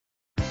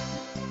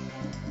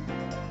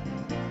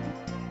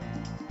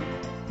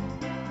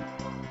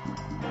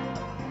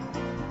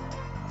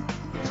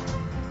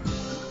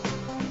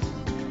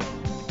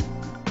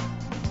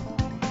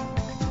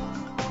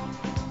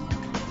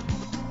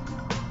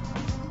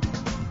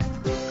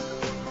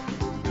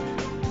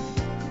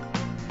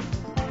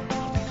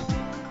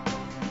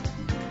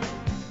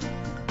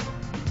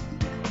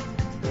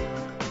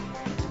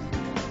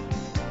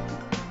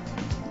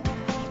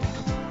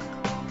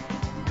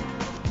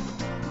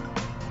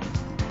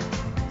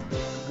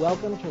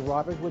Welcome to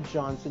Robert Wood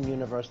Johnson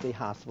University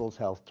Hospital's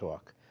Health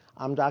Talk.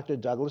 I'm Dr.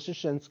 Douglas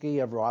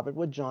Shashinsky of Robert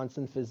Wood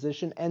Johnson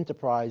Physician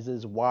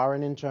Enterprises,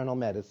 Warren Internal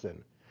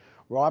Medicine.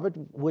 Robert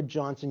Wood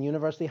Johnson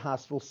University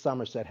Hospital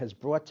Somerset has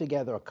brought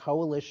together a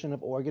coalition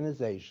of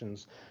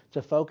organizations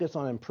to focus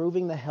on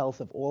improving the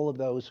health of all of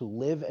those who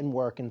live and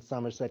work in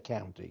Somerset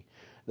County.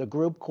 The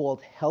group,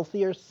 called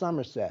Healthier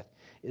Somerset,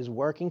 is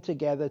working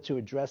together to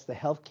address the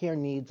healthcare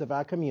needs of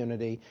our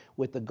community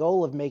with the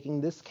goal of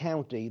making this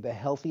county the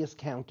healthiest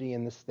county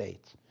in the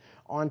state.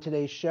 On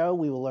today's show,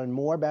 we will learn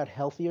more about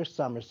Healthier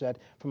Somerset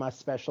from our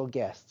special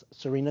guests,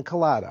 Serena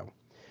Collado,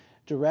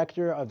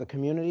 Director of the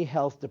Community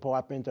Health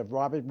Department of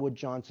Robert Wood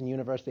Johnson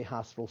University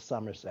Hospital,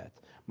 Somerset;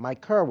 Mike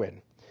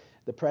Kerwin,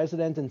 the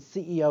President and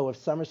CEO of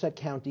Somerset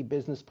County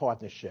Business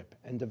Partnership;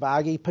 and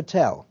Devangi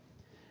Patel,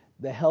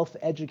 the health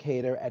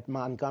educator at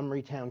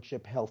Montgomery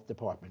Township Health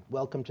Department.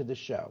 Welcome to the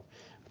show.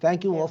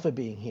 Thank you all for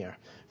being here.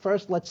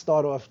 First, let's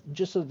start off,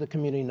 just so the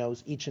community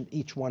knows,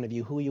 each one of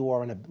you, who you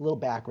are and a little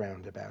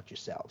background about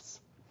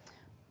yourselves.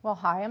 Well,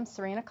 hi, I'm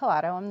Serena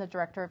Collado. I'm the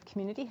Director of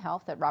Community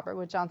Health at Robert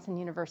Wood Johnson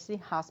University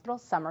Hospital,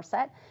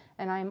 Somerset,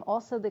 and I'm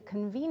also the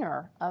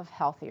convener of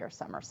Healthier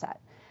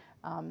Somerset.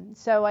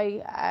 So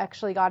I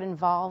actually got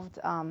involved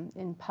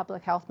in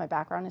public health. My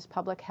background is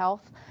public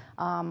health.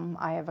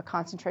 I have a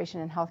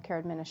concentration in healthcare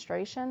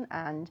administration,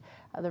 and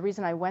the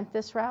reason I went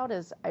this route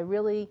is I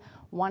really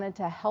wanted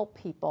to help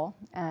people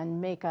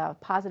and make a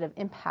positive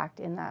impact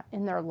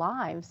in their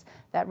lives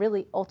that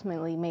really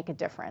ultimately make a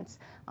difference.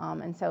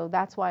 And so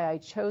that's why I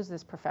chose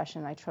this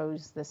profession. I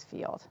chose this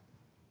field.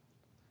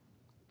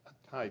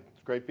 Hi,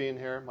 it's great being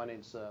here. My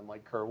name's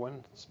Mike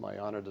Kerwin. It's my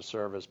honor to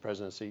serve as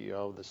President and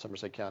CEO of the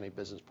Somerset County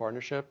Business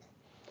Partnership.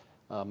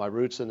 My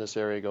roots in this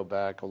area go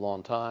back a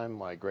long time.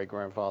 My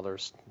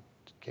great-grandfathers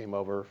came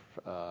over,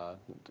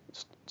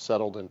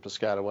 settled in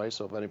Piscataway,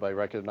 so if anybody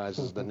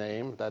recognizes the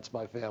name, that's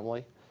my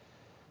family.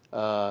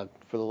 For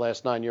the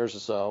last 9 years or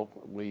so,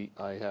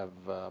 I have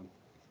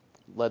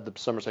led the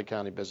Somerset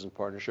County Business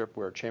Partnership.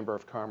 We're a Chamber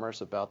of Commerce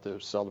about to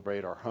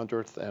celebrate our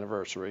 100th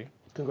anniversary.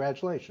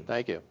 Congratulations.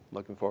 Thank you.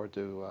 Looking forward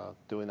to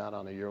doing that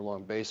on a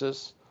year-long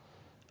basis.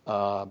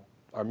 Our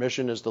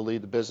mission is to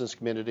lead the business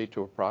community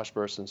to a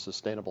prosperous and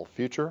sustainable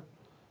future.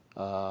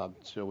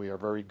 So we are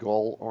very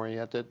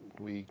goal-oriented.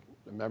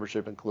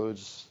 Membership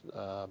includes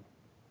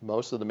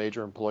most of the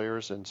major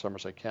employers in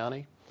Somerset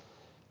County,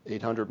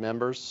 800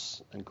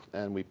 members,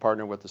 and we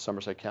partner with the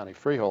Somerset County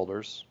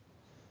freeholders.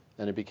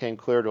 And it became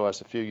clear to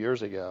us a few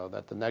years ago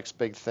that the next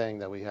big thing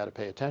that we had to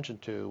pay attention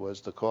to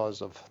was the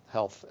cause of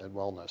health and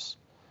wellness.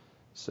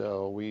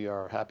 So we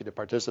are happy to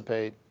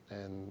participate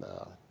in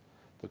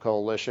the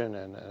coalition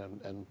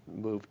and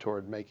move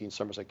toward making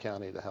Somerset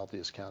County the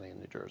healthiest county in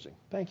New Jersey.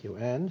 Thank you.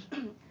 And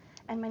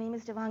my name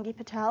is Devangi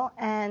Patel,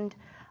 and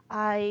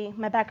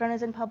my background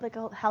is in public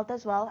health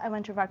as well. I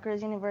went to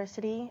Rutgers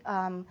University,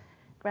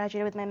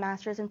 graduated with my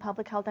master's in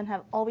public health, and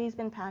have always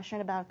been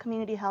passionate about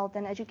community health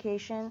and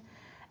education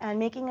and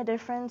making a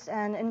difference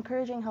and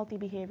encouraging healthy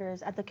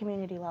behaviors at the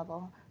community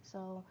level.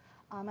 So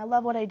I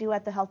love what I do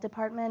at the health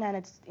department, and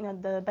it's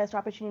the best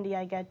opportunity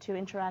I get to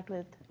interact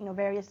with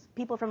various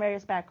people from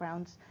various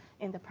backgrounds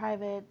in the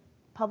private,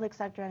 public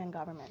sector, and in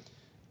government.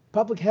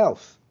 public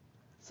health,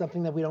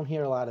 something that we don't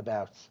hear a lot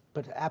about,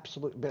 but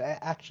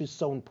actually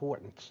so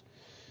important.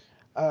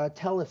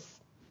 Tell us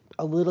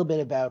a little bit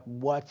about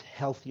what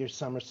Healthier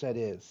Somerset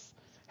is,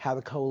 how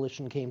the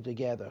coalition came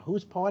together,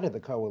 who's part of the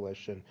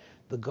coalition,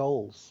 the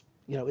goals.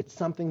 It's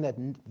something that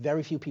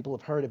very few people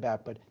have heard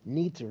about, but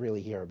need to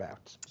really hear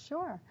about.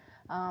 Sure.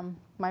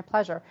 My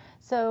pleasure.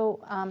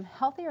 So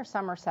Healthier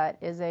Somerset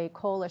is a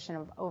coalition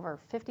of over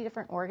 50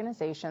 different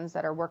organizations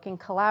that are working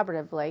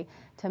collaboratively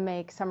to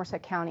make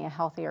Somerset County a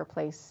healthier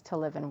place to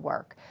live and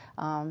work.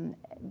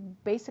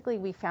 Basically,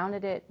 we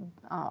founded it,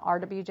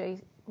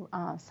 RWJ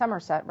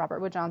Somerset,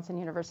 Robert Wood Johnson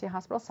University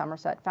Hospital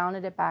Somerset,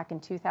 founded it back in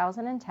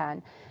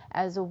 2010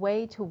 as a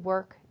way to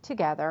work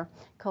together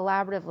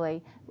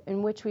collaboratively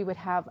in which we would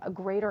have a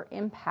greater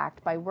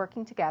impact by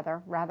working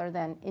together rather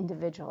than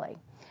individually.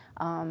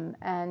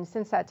 And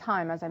since that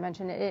time, as I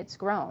mentioned, it's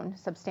grown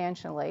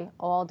substantially,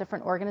 all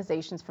different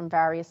organizations from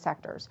various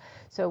sectors.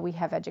 So we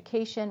have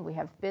education, we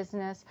have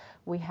business,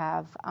 we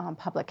have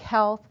public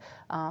health,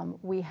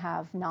 we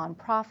have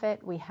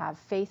nonprofit, we have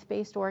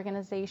faith-based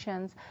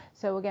organizations.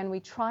 So again, we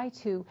try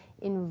to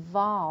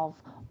involve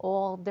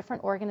all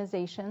different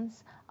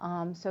organizations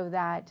so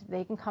that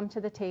they can come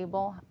to the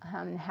table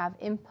and have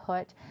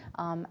input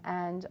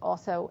and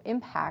also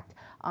impact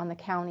on the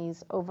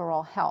county's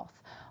overall health.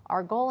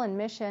 Our goal and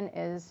mission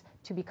is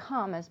to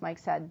become, as Mike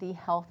said, the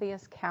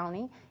healthiest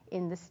county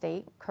in the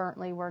state.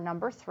 Currently, we're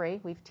number 3.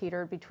 We've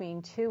teetered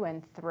between 2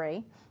 and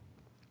 3.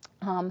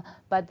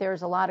 But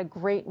there's a lot of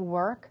great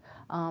work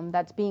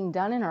that's being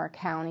done in our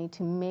county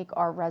to make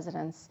our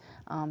residents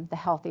the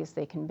healthiest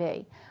they can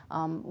be.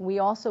 We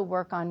also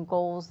work on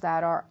goals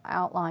that are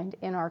outlined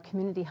in our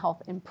Community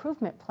Health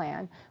Improvement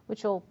Plan,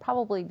 which you'll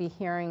probably be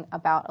hearing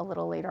about a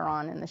little later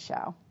on in the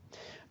show.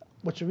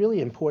 What's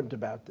really important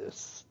about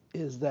this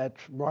is that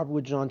Robert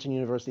Wood Johnson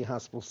University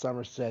Hospital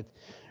Somerset,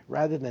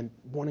 rather than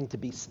wanting to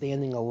be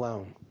standing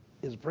alone,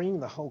 is bringing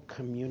the whole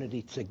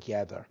community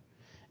together.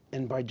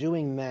 And by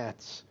doing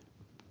that,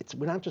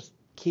 we're not just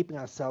keeping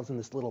ourselves in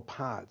this little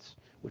pods.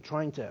 We're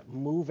trying to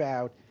move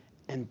out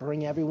and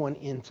bring everyone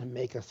in to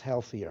make us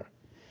healthier.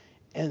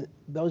 And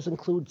those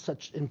include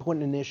such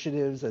important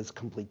initiatives as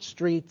complete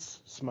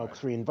streets,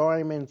 smoke-free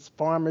environments,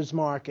 farmers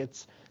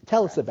markets.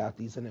 Tell us about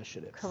these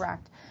initiatives.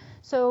 Correct.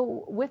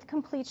 So with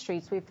Complete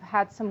Streets, we've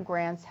had some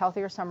grants.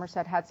 Healthier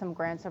Somerset had some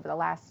grants over the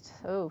last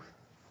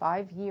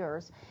 5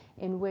 years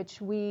in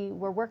which we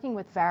were working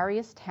with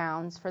various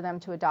towns for them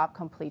to adopt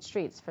Complete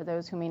Streets. For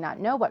those who may not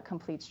know what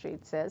Complete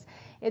Streets is,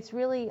 it's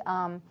really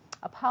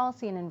a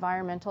policy and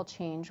environmental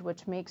change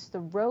which makes the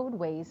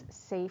roadways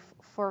safe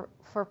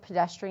for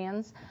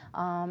pedestrians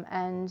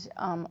and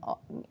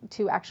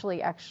to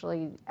actually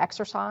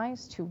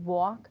exercise, to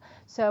walk.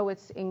 So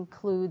it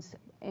includes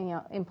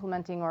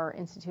implementing or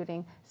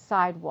instituting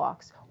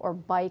sidewalks or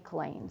bike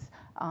lanes,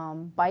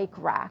 bike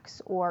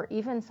racks, or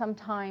even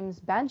sometimes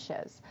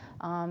benches.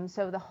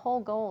 So the whole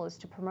goal is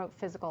to promote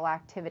physical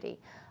activity.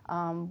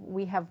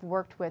 We have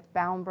worked with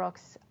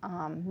Boundbrooks,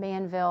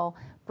 Manville,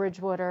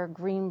 Bridgewater,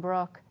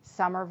 Greenbrook,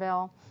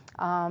 Somerville,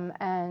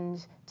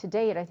 and to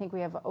date I think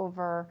we have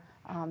over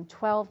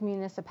 12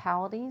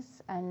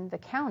 municipalities and the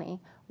county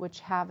which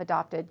have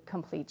adopted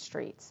Complete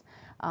Streets.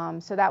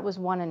 So that was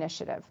one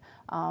initiative.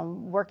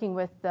 Working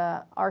with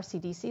the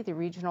RCDC, the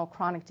Regional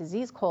Chronic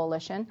Disease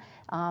Coalition,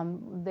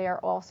 there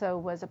also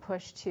was a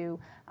push to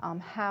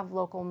have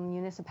local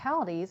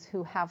municipalities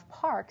who have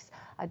parks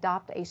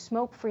adopt a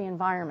smoke-free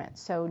environment,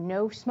 so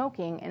no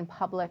smoking in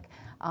public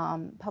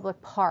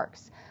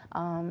parks.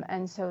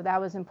 And so that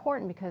was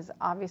important because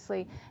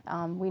obviously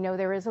we know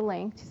there is a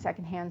link to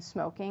secondhand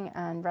smoking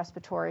and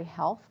respiratory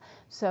health,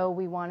 so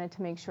we wanted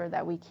to make sure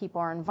that we keep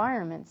our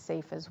environment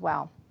safe as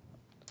well.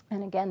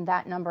 And again,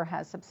 that number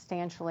has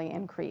substantially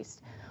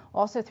increased.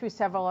 Also, through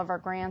several of our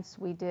grants,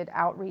 we did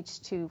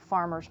outreach to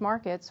farmers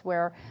markets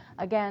where,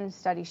 again,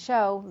 studies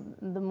show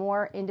the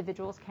more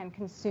individuals can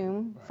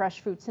consume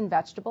fresh fruits and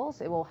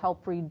vegetables, it will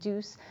help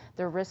reduce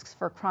their risks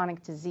for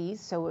chronic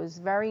disease. So it was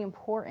very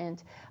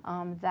important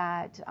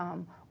that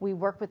we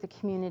work with the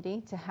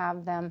community to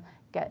have them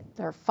get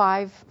their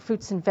 5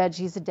 fruits and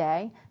veggies a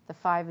day, the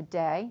 5 a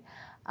day.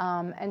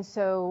 And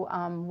so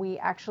we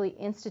actually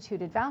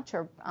instituted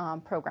voucher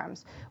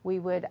programs. We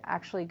would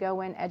actually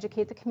go in,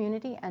 educate the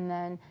community, and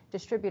then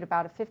distribute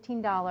about a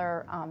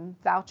 $15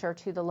 voucher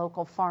to the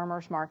local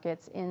farmers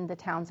markets in the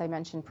towns I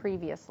mentioned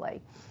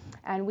previously.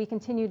 And we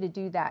continue to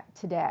do that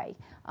today.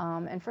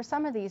 And for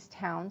some of these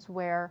towns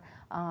where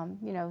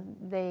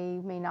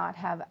they may not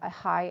have a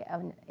high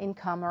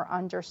income or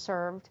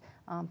underserved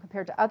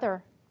compared to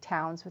other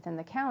towns within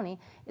the county,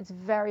 it's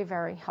very,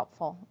 very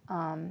helpful.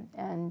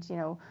 And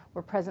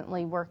we're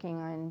presently working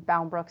in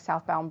Boundbrook,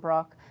 South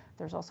Boundbrook.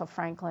 There's also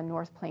Franklin,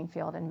 North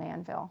Plainfield, and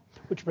Manville.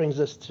 Which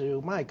brings us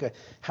to Mike,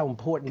 how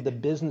important the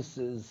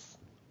businesses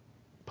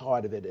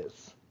part of it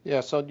is. Yeah,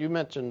 so you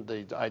mentioned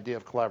the idea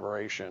of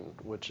collaboration,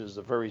 which is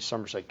a very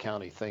Somerset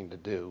County thing to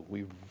do.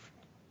 We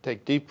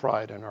take deep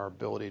pride in our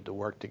ability to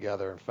work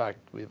together. In fact,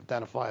 we've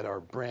identified our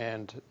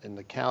brand in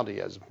the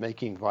county as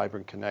making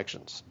vibrant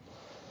connections.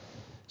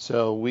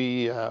 So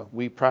we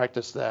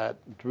practice that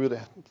through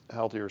the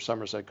Healthier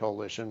Somerset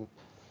Coalition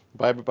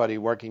by everybody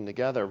working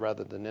together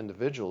rather than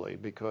individually,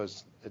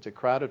 because it's a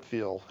crowded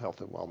field, health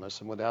and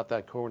wellness, and without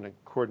that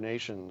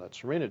coordination that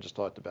Serena just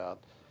talked about,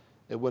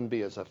 it wouldn't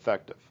be as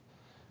effective.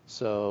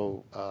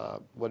 So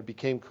what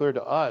became clear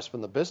to us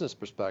from the business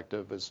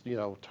perspective is,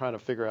 trying to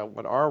figure out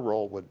what our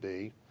role would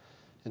be.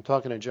 And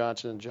talking to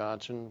Johnson &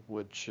 Johnson,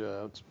 which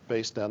it's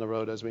based down the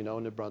road, as we know,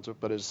 in New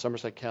Brunswick, but is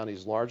Somerset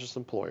County's largest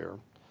employer,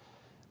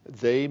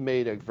 they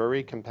made a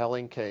very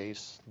compelling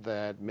case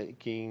that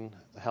making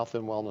health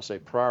and wellness a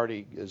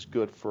priority is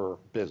good for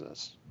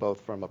business,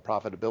 both from a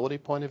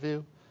profitability point of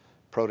view,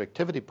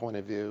 productivity point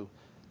of view,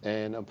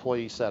 and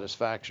employee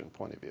satisfaction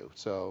point of view.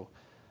 So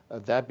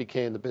that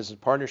became the business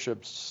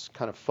partnership's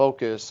kind of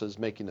focus, as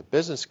making the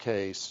business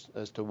case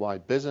as to why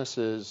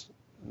businesses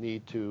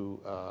need to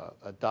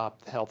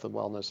adopt health and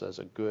wellness as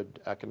a good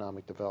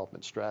economic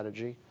development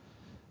strategy.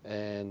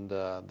 And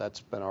that's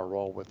been our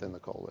role within the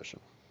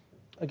coalition.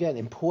 Again,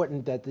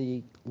 important that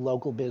the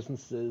local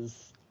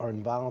businesses are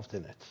involved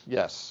in it.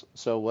 Yes.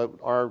 So what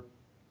our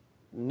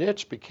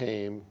niche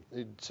became,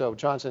 so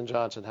Johnson &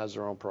 Johnson has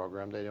their own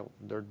program.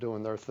 They're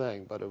doing their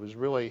thing. But it was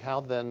really,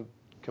 how then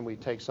can we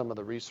take some of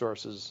the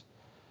resources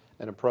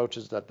and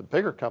approaches that the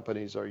bigger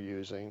companies are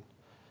using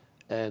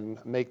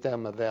and make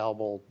them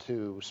available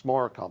to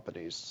smaller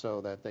companies so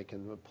that they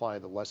can apply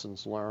the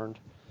lessons learned.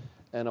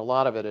 And a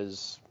lot of it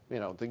is,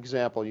 the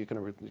example you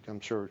can, I'm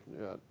sure,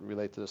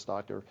 relate to this,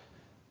 doctor,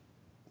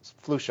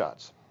 flu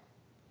shots.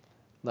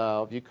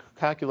 Now, if you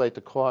calculate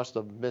the cost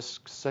of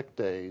missed sick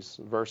days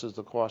versus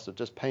the cost of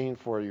just paying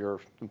for your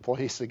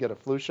employees to get a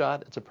flu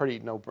shot, it's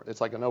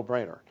like a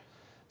no-brainer.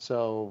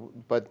 So,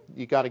 but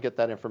you got to get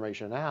that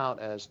information out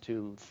as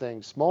to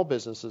things small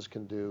businesses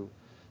can do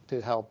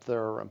to help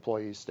their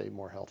employees stay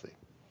more healthy.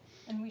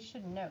 And we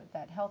should note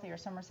that Healthier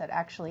Somerset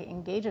actually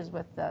engages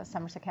with the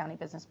Somerset County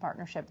Business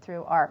Partnership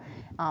through our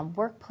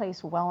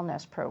workplace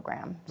wellness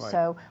program. Right.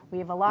 So we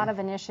have a lot of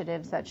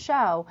initiatives that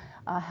show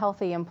a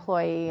healthy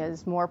employee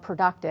is more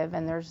productive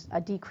and there's a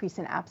decrease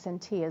in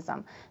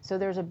absenteeism. So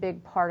there's a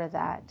big part of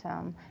that.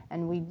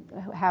 And we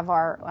have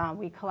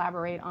we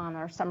collaborate on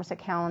our Somerset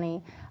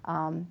County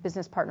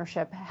Business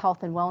Partnership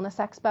Health and Wellness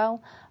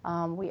Expo.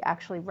 We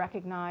actually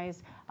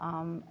recognize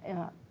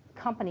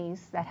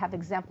companies that have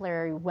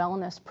exemplary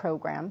wellness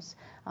programs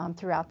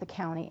throughout the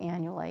county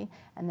annually.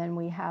 And then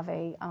we have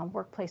a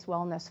workplace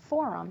wellness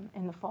forum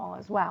in the fall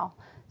as well.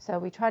 So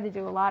we try to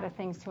do a lot of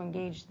things to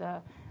engage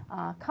the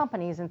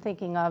companies in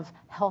thinking of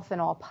health in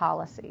all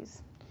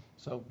policies.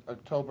 So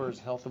October is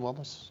Health and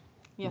Wellness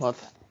Yes,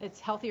 Month? it's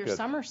Healthier Good.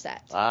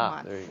 Somerset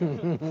Ah, month. there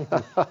you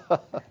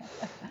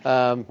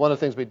go. One of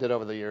the things we did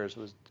over the years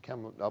was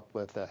come up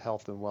with a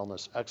Health and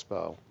Wellness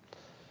Expo,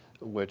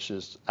 which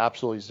is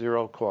absolutely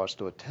zero cost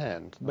to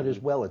attend. But is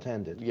well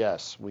attended.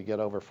 Yes, we get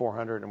over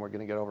 400, and we're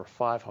going to get over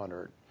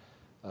 500.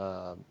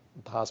 The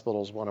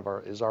hospital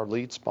is our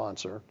lead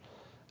sponsor,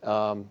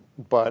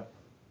 but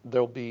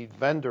there'll be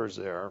vendors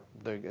there,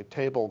 the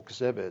table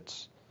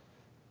exhibits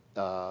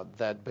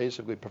that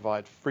basically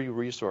provide free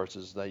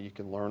resources that you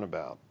can learn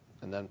about,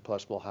 and then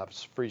plus we'll have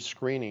free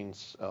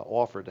screenings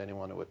offered to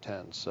anyone who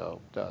attends. So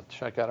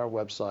check out our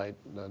website,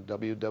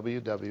 www.scbp.org,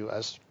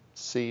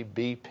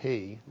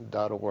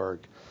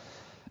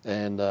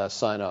 and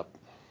sign up.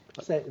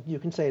 You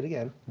can say it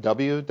again.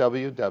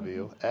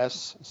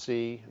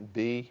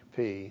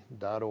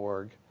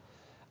 www.scbp.org.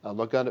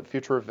 Look at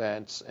future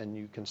events, and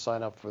you can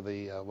sign up for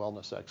the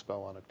Wellness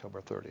Expo on October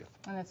 30th.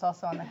 And it's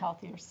also on the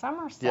Healthier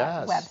Somerset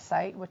Yes.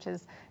 website, which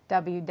is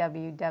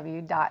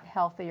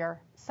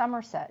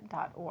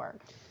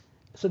www.healthiersomerset.org.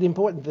 So the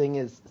important thing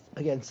is,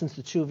 again, since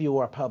the two of you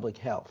are public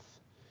health,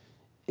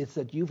 it's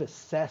that you've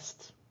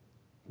assessed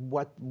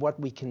what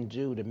we can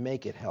do to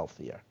make it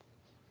healthier.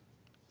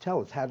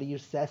 Tell us, how do you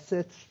assess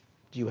it?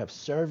 Do you have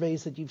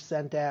surveys that you've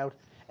sent out?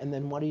 And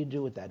then what do you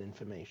do with that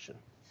information?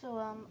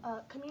 So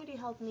community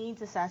health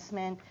needs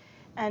assessment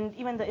and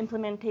even the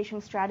implementation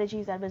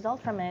strategies that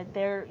result from it,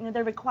 they're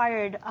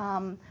required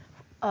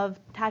of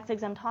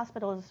tax-exempt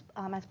hospitals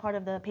as part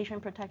of the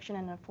Patient Protection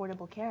and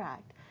Affordable Care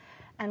Act.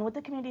 And what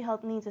the community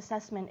health needs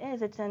assessment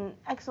is, it's an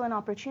excellent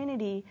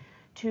opportunity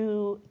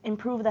to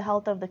improve the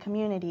health of the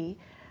community,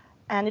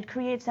 and it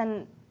creates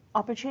an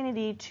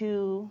opportunity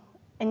to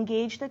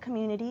engage the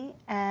community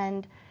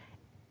and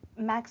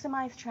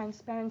maximize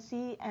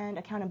transparency and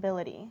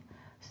accountability.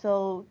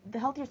 So the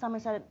Healthier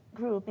Somerset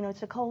group,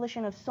 it's a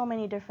coalition of so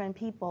many different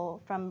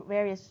people from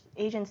various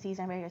agencies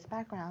and various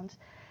backgrounds,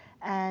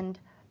 and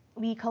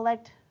we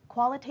collect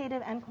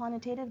qualitative and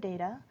quantitative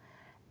data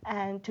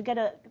and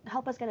to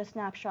help us get a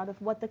snapshot of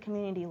what the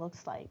community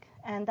looks like.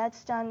 And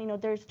that's done,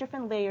 there's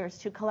different layers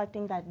to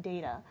collecting that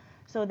data.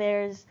 So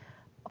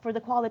for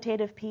the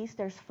qualitative piece,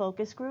 there's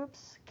focus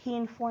groups, key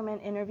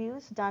informant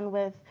interviews done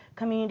with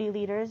community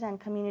leaders and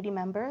community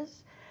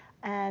members.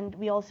 And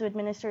we also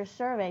administer a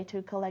survey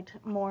to collect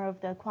more of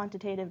the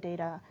quantitative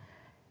data.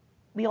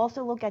 We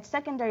also look at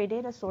secondary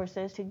data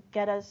sources to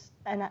get us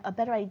a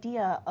better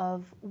idea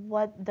of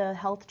what the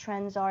health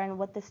trends are and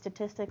what the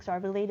statistics are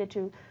related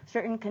to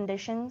certain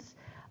conditions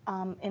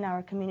in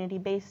our community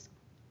base,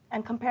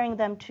 and comparing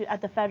them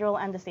at the federal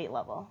and the state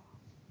level.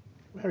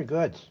 Very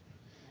good.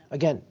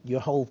 Again,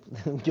 your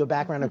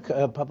background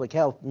of public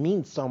health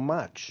means so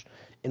much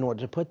in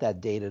order to put that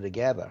data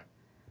together.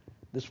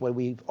 This way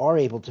we are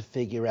able to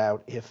figure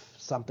out if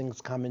something's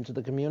come into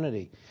the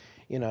community.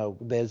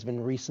 There's been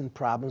recent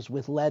problems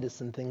with lettuce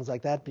and things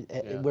like that.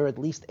 Yeah. We're at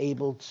least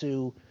able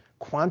to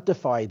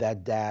quantify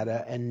that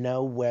data and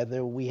know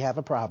whether we have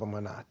a problem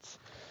or not.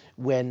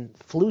 When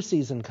flu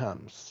season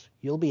comes,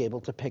 you'll be able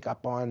to pick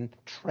up on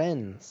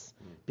trends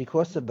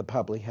because of the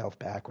public health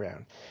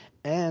background.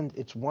 And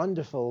it's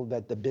wonderful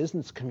that the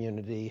business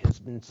community has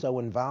been so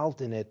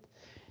involved in it.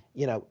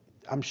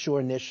 I'm sure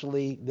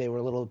initially they were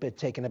a little bit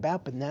taken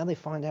aback, but now they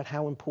find out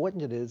how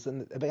important it is,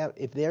 and about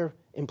if their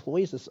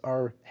employees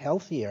are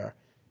healthier,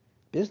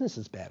 business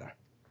is better.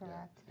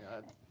 Correct.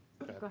 Yeah.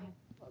 Go ahead.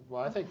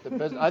 Well, I think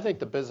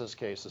the business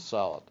case is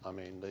solid. I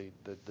mean,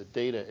 the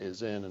data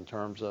is in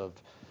terms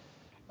of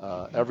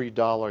every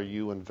dollar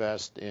you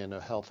invest in a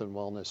health and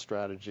wellness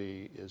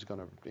strategy is going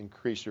to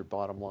increase your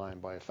bottom line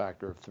by a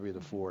factor of 3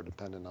 to 4,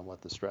 depending on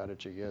what the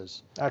strategy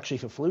is. Actually,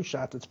 for flu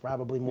shots, it's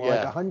probably more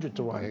like 100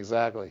 to 1.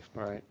 Exactly,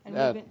 right.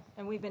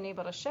 And we've been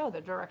able to show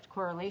the direct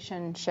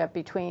correlation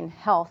between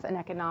health and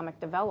economic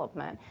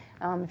development.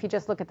 If you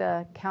just look at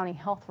the county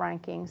health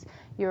rankings,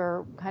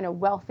 your kind of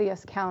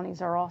wealthiest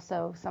counties are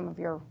also some of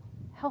your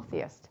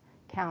healthiest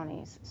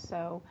counties.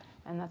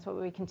 And that's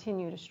what we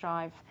continue to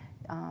strive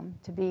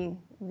to be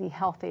the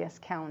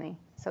healthiest county.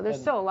 So there's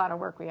still a lot of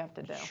work we have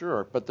to do.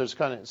 Sure, but there's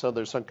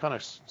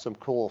some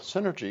cool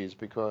synergies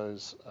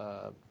because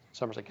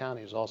Somerset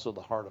County is also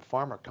the heart of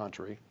farmer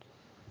country.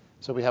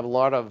 So we have a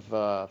lot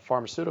of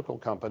pharmaceutical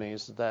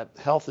companies that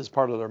health is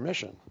part of their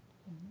mission.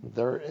 Mm-hmm.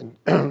 They're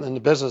in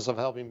the business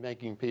of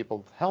making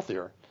people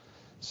healthier.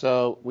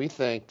 So we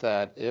think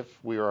that if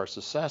we are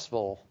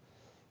successful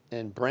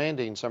in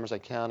branding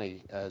Somerset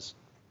County as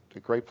a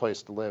great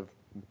place to live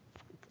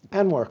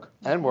And work.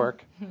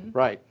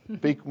 right.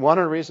 One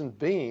of the reasons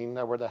being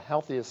that we're the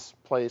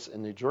healthiest place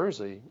in New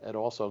Jersey, it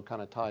also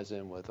kind of ties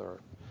in with our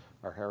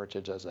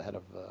heritage as the head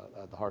of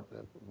the heart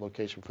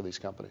location for these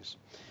companies.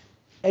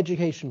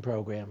 Education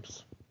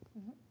programs.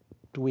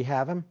 Do we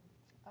have them?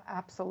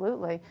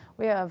 Absolutely.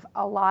 We have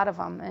a lot of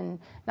them, and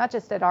not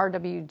just at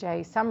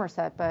RWJ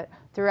Somerset, but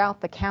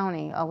throughout the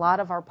county. A lot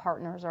of our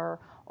partners are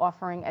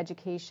offering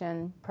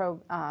education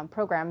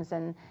programs,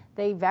 and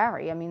they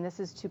vary. I mean, this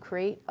is to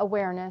create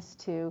awareness,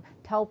 to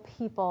tell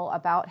people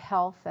about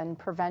health and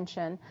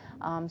prevention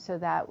so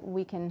that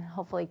we can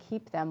hopefully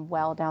keep them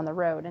well down the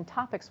road. And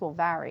topics will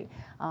vary.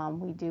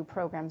 We do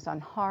programs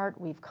on heart.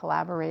 We've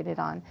collaborated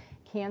on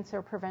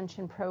cancer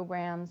prevention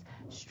programs,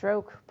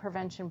 stroke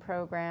prevention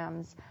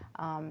programs,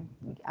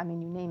 I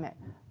mean, you name it.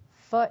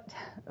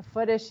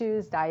 Foot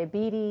issues,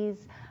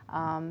 diabetes.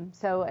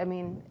 So, I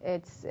mean,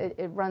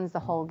 it runs the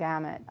whole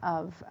gamut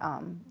of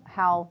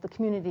how the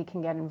community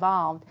can get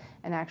involved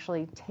and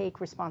actually take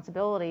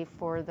responsibility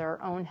for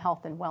their own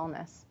health and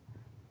wellness.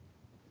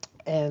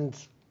 And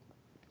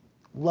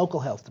local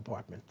health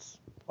departments,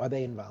 are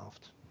they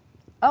involved?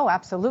 Oh,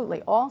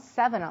 absolutely. All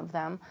 7 of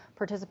them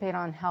participate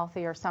on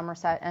Healthier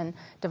Somerset, and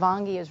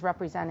Devangi is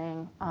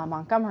representing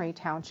Montgomery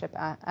Township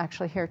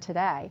actually here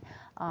today.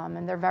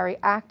 And they're very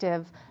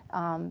active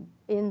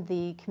in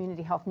the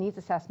community health needs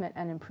assessment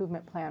and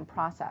improvement plan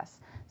process.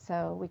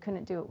 So we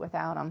couldn't do it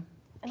without them.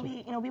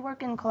 And we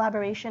work in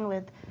collaboration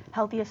with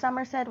Healthier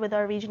Somerset, with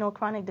our Regional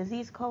Chronic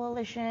Disease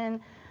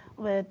Coalition,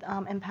 with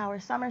Empower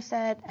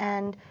Somerset,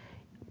 and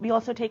we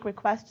also take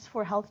requests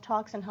for health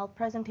talks and health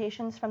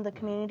presentations from the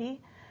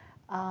community.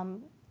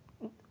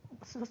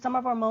 So some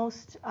of our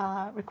most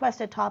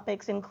requested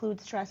topics include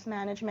stress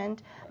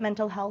management,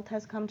 mental health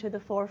has come to the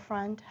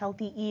forefront,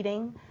 healthy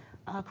eating,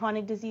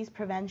 chronic disease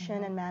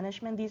prevention and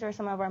management. These are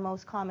some of our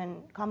most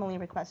commonly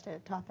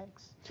requested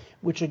topics.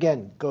 Which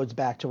again goes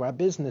back to our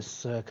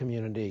business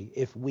community.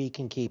 If we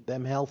can keep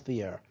them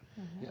healthier,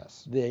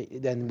 Yes.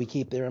 then we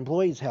keep their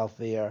employees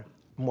healthier,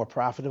 more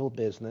profitable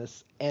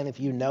business, and if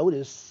you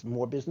notice,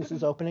 more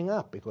businesses opening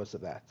up because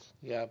of that.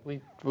 Yeah,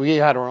 we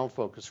had our own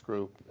focus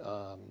group.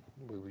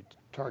 We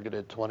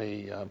targeted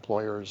 20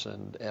 employers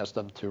and asked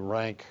them to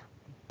rank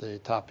the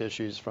top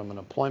issues from an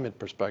employment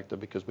perspective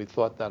because we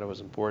thought that it was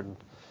important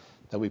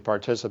that we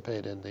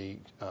participate in the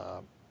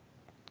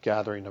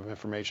gathering of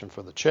information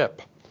for the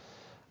CHIP.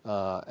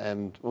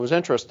 And it was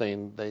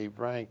interesting, they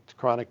ranked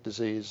chronic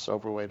disease,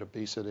 overweight,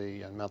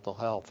 obesity, and mental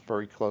health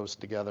very close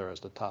together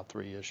as the top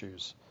 3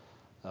 issues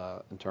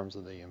in terms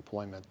of the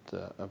employment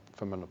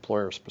from an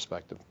employer's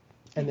perspective.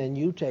 And then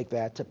you take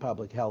that to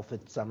public health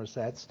at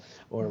Somerset's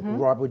or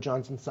Robert Wood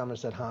Johnson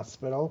Somerset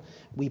Hospital.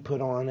 We put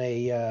on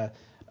a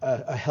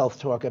health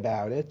talk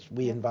about it.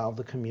 We involve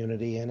the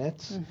community in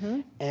it,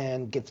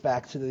 and gets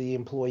back to the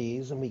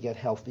employees, and we get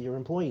healthier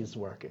employees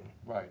working.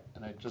 Right,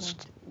 and I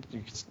just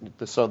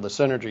so the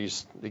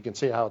synergies, you can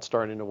see how it's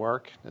starting to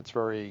work. It's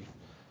very,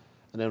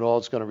 and it all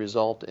is going to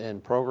result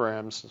in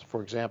programs.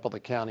 For example, the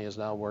county is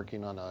now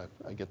working on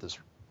I get this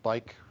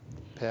bike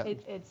path.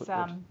 It's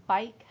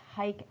bike,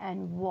 hike,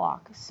 and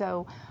walk.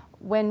 So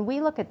when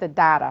we look at the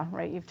data,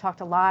 right, you've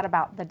talked a lot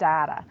about the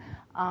data.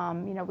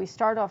 We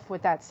start off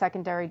with that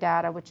secondary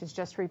data, which is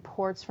just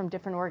reports from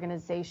different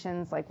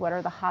organizations, like what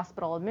are the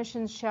hospital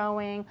admissions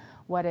showing,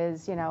 what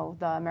is,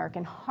 the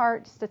American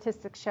Heart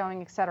statistics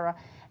showing, et cetera.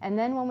 And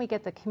then when we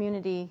get the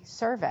community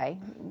survey,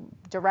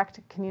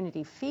 direct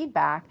community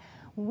feedback,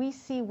 we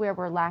see where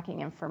we're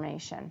lacking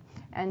information,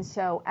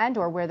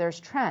 or where there's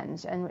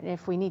trends. And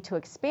if we need to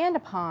expand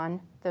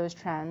upon those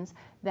trends,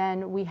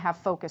 then we have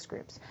focus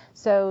groups.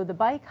 So the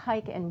bike,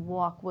 hike, and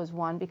walk was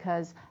one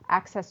because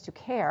access to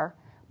care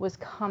was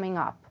coming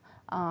up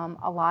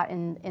a lot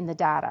in the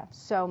data.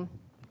 So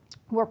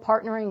we're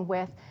partnering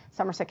with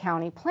Somerset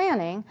County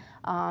Planning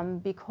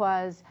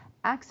because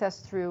access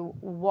through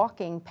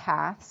walking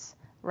paths,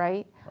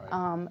 right,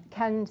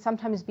 can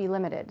sometimes be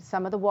limited.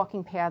 Some of the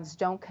walking paths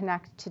don't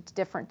connect to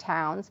different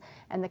towns,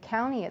 and the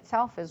county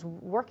itself is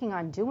working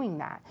on doing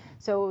that.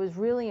 So it was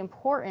really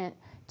important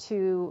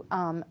to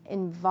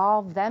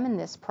involve them in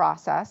this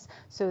process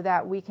so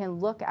that we can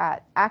look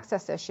at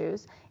access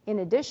issues. In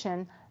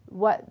addition,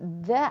 what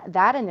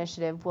that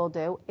initiative will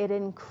do, it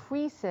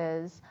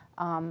increases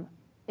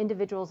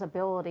individuals'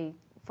 ability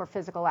for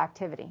physical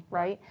activity,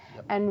 right?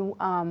 Yep.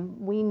 And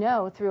we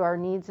know through our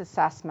needs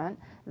assessment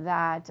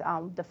that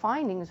the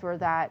findings were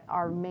that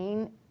our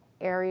main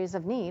areas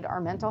of need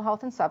are mental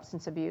health and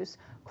substance abuse,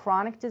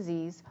 chronic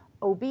disease,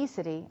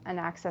 obesity, and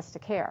access to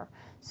care.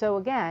 So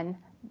again,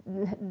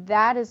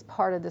 that is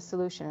part of the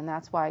solution, and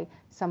that's why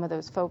some of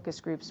those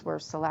focus groups were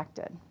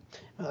selected.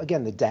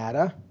 Again, the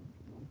data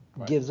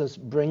gives us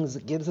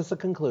a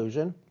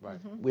conclusion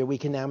where we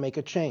can now make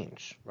a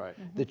change. Right.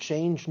 The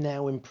change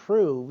now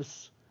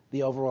improves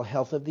the overall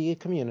health of the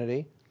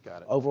community,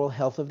 Got it. overall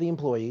health of the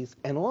employees,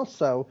 and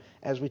also,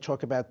 as we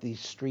talk about the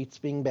streets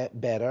being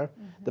better,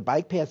 the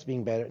bike paths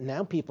being better,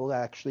 now people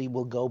actually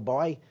will go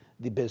by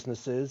the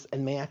businesses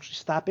and may actually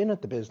stop in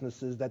at the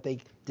businesses that they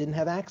didn't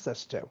have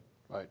access to.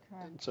 Right.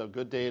 And so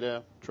good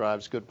data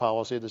drives good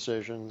policy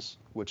decisions,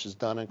 which is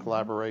done in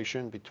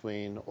collaboration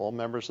between all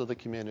members of the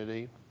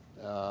community,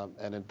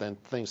 and then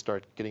things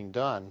start getting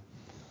done.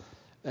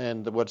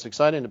 And what's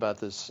exciting about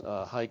this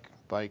hike,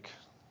 bike,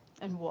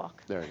 And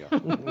walk. there you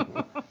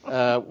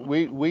go.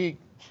 We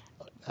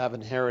have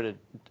inherited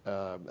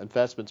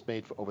investments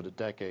made over the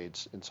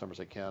decades in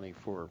Somerset County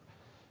for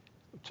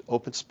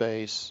open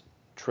space,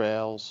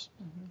 trails,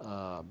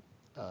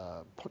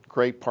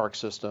 great park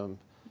system.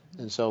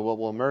 And so what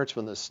will emerge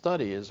from this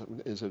study is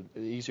an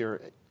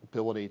easier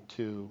ability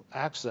to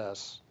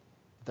access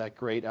that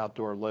great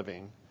outdoor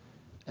living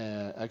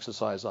and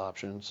exercise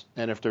options.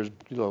 And if there's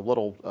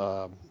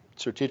little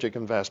strategic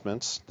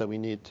investments that we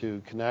need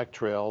to connect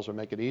trails or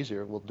make it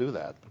easier, we'll do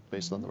that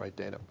based on the right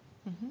data.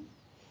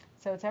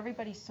 So it's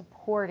everybody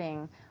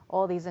supporting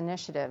all these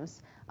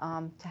initiatives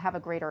to have a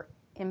greater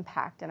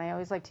impact. And I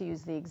always like to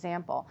use the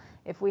example.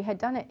 If we had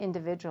done it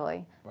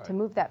individually, to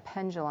move that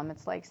pendulum,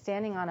 it's like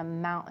standing on a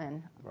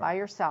mountain by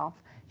yourself,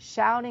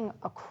 shouting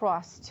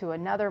across to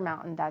another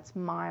mountain that's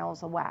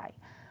miles away,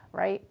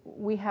 right?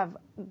 We have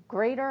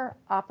greater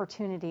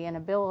opportunity and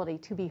ability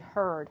to be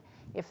heard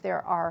if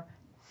there are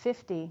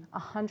 50,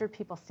 100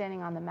 people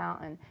standing on the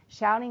mountain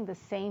shouting the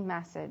same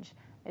message.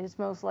 It is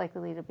most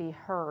likely to be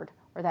heard,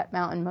 or that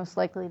mountain most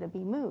likely to be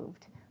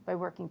moved by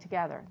working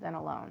together than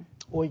alone.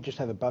 Or you just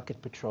have a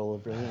bucket patrol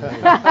of bringing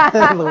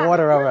the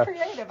water over.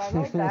 Creative, I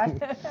like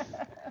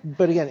that.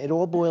 But again, it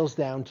all boils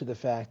down to the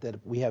fact that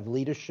we have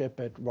leadership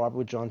at Robert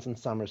Wood Johnson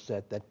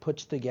Somerset that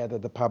puts together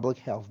the public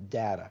health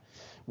data.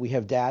 We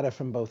have data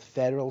from both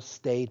federal,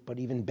 state, but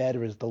even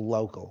better is the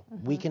local.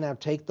 We can now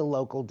take the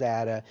local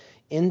data,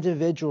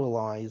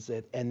 individualize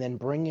it, and then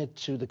bring it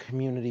to the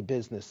community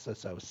business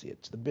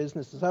associates. The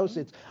business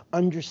associates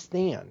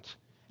understand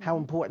how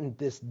important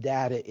this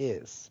data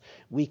is.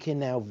 We can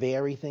now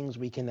vary things,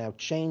 we can now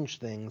change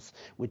things,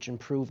 which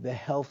improve the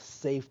health,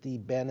 safety,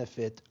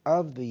 benefit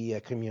of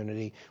the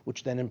community,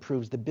 which then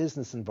improves the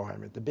business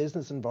environment. The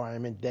business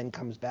environment then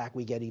comes back,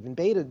 we get even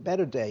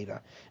better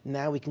data.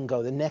 Now we can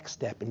go the next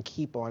step and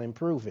keep on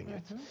improving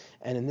it.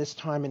 And in this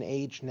time and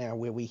age now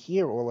where we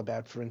hear all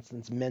about, for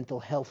instance, mental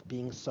health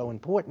being so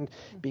important,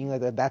 being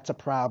that that's a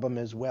problem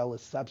as well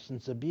as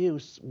substance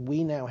abuse,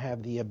 we now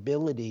have the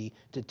ability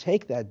to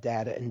take that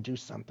data and do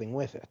something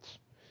with it.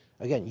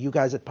 Again, you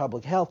guys at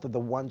Public Health are the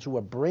ones who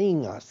are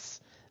bringing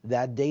us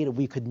that data.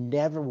 We could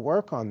never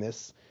work on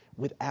this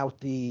without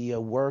the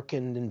work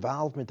and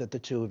involvement that the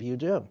two of you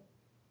do.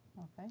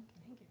 Well, thank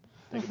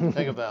you.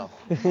 Take a bow.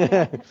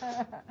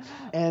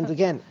 And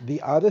again,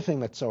 the other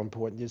thing that's so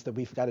important is that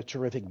we've got a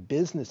terrific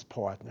business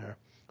partner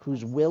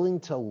who's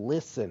willing to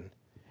listen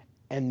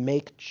and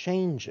make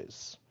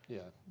changes.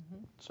 Yeah.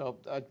 So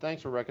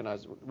thanks for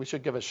recognizing. We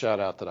should give a shout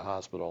out to the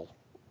hospital.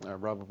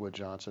 Robert Wood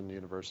Johnson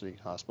University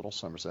Hospital,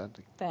 Somerset.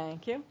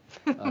 Thank you.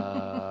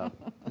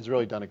 Has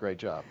really done a great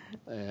job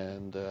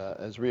and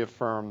has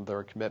reaffirmed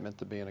their commitment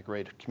to being a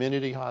great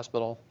community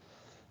hospital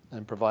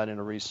and providing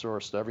a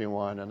resource to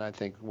everyone. And I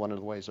think one of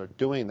the ways they're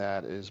doing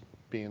that is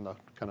being the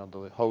kind of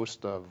the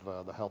host of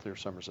the Healthier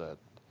Somerset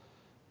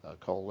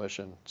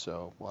coalition.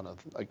 So want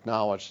to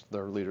acknowledge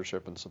their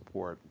leadership and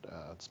support.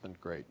 It's been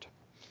great.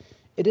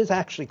 It is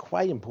actually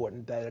quite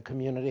important that a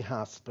community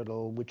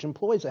hospital, which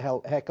employs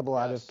a heck of a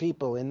lot of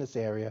people in this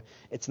area,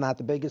 it's not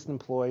the biggest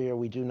employer.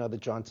 We do know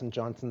that Johnson &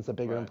 Johnson's a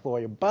bigger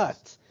employer,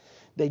 but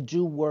they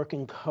do work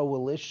in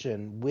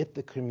coalition with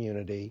the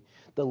community.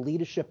 The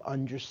leadership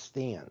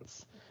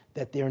understands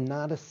that they're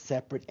not a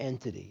separate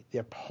entity.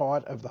 They're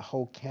part of the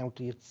whole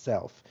county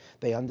itself.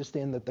 They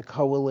understand that the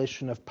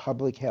coalition of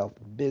public health,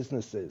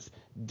 businesses,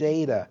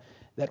 data,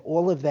 that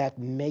all of that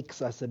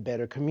makes us a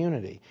better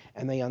community.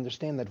 And they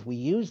understand that if we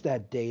use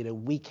that data,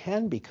 we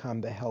can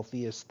become the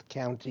healthiest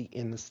county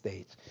in the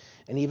state.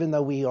 And even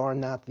though we are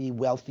not the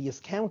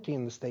wealthiest county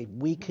in the state,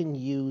 we can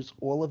use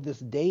all of this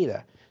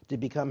data to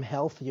become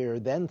healthier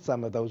than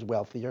some of those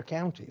wealthier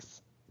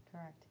counties.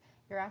 Correct.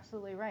 You're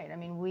absolutely right. I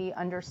mean, we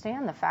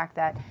understand the fact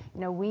that,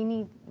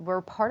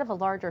 we're part of a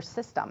larger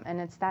system, and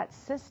it's that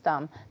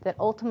system that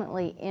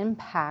ultimately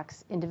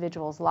impacts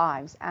individuals'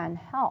 lives and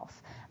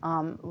health.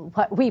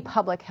 What we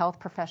public health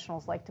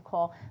professionals like to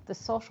call the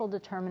social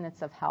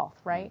determinants of health,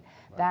 right?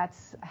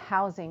 That's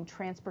housing,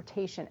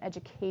 transportation,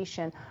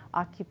 education,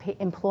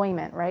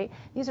 employment, right?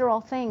 These are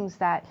all things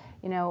that,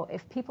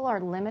 if people are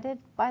limited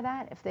by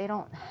that, if they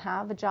don't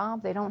have a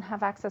job, they don't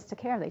have access to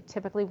care, they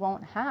typically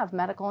won't have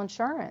medical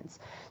insurance.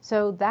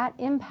 So that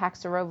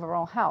impacts their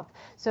overall health.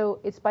 So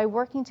it's by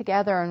working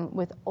together and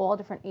with all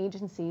different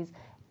agencies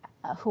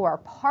who are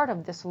part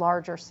of this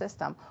larger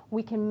system,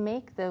 we can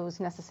make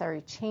those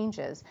necessary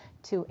changes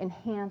to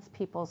enhance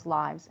people's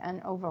lives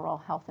and overall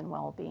health and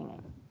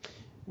well-being.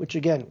 Which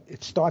again,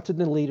 it starts in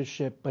the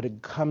leadership, but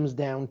it comes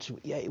down to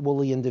all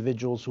the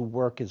individuals who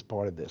work as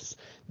part of this.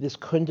 This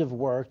couldn't have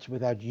worked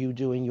without you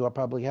doing your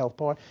public health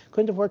part,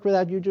 couldn't have worked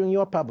without you doing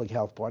your public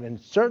health part, and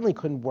it certainly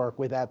couldn't work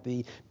without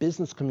the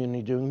business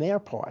community doing their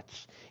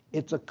parts.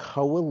 It's a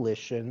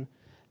coalition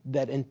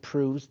that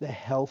improves the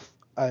health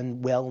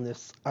and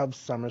wellness of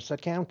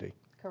Somerset County.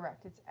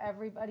 Correct. It's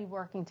everybody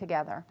working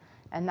together,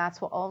 and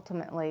that's what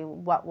ultimately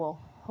what will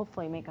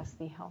hopefully make us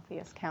the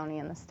healthiest county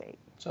in the state.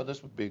 So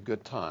this would be a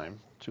good time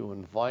to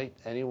invite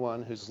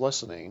anyone who's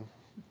listening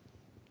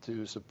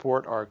to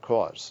support our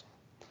cause.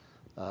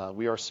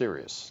 We are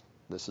serious.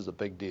 This is a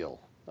big deal.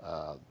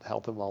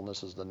 Health and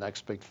wellness is the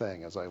next big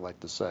thing, as I like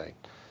to say.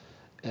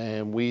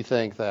 And we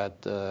think that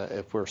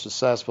if we're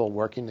successful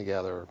working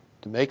together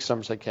to make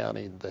Somerset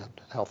County the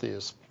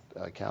healthiest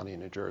county in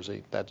New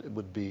Jersey, that it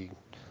would be,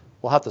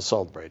 we'll have to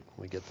celebrate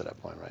when we get to that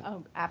point, right?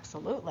 Oh,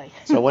 absolutely.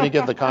 So when do you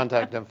give the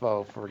contact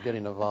info for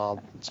getting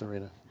involved,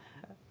 Serena?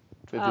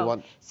 If you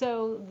want.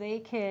 So they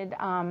could,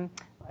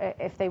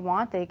 if they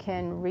want, they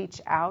can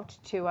reach out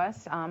to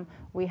us.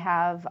 We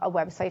have a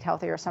website,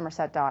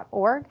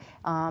 healthiersomerset.org,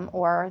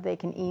 or they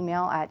can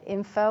email at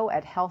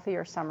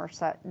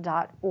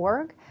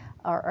info@healthiersomerset.org,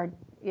 or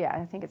yeah,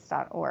 I think it's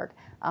 .org.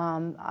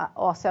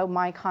 Also,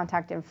 my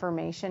contact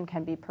information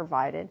can be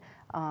provided.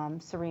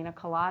 Serena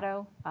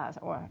Collado,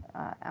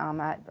 I'm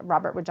at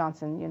Robert Wood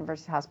Johnson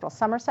University Hospital,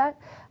 Somerset,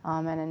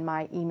 and then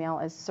my email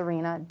is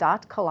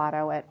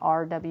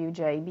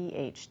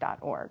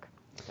serena.collado@rwjbh.org.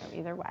 So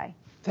either way.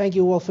 Thank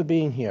you all for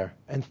being here,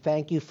 and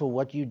thank you for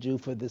what you do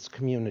for this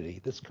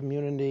community. This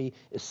community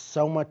is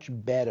so much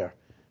better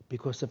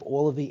because of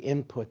all of the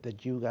input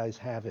that you guys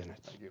have in it.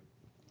 Thank you.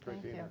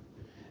 Great being here.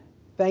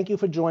 Thank you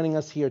for joining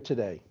us here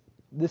today.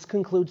 This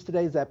concludes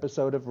today's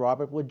episode of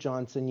Robert Wood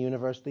Johnson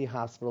University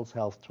Hospital's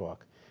Health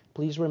Talk.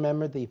 Please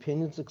remember the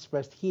opinions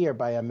expressed here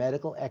by our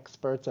medical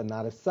experts are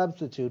not a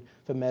substitute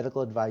for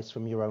medical advice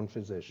from your own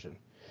physician.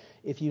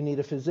 If you need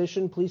a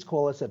physician, please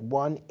call us at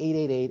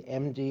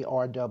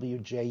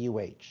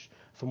 1-888-MD-RWJUH.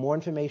 For more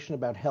information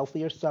about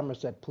Healthier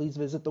Somerset, please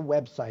visit the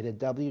website at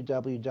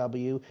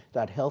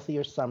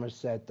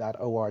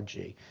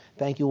www.healthiersomerset.org.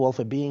 Thank you all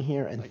for being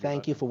here, and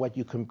thank you for what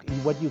you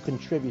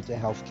contribute to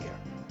healthcare.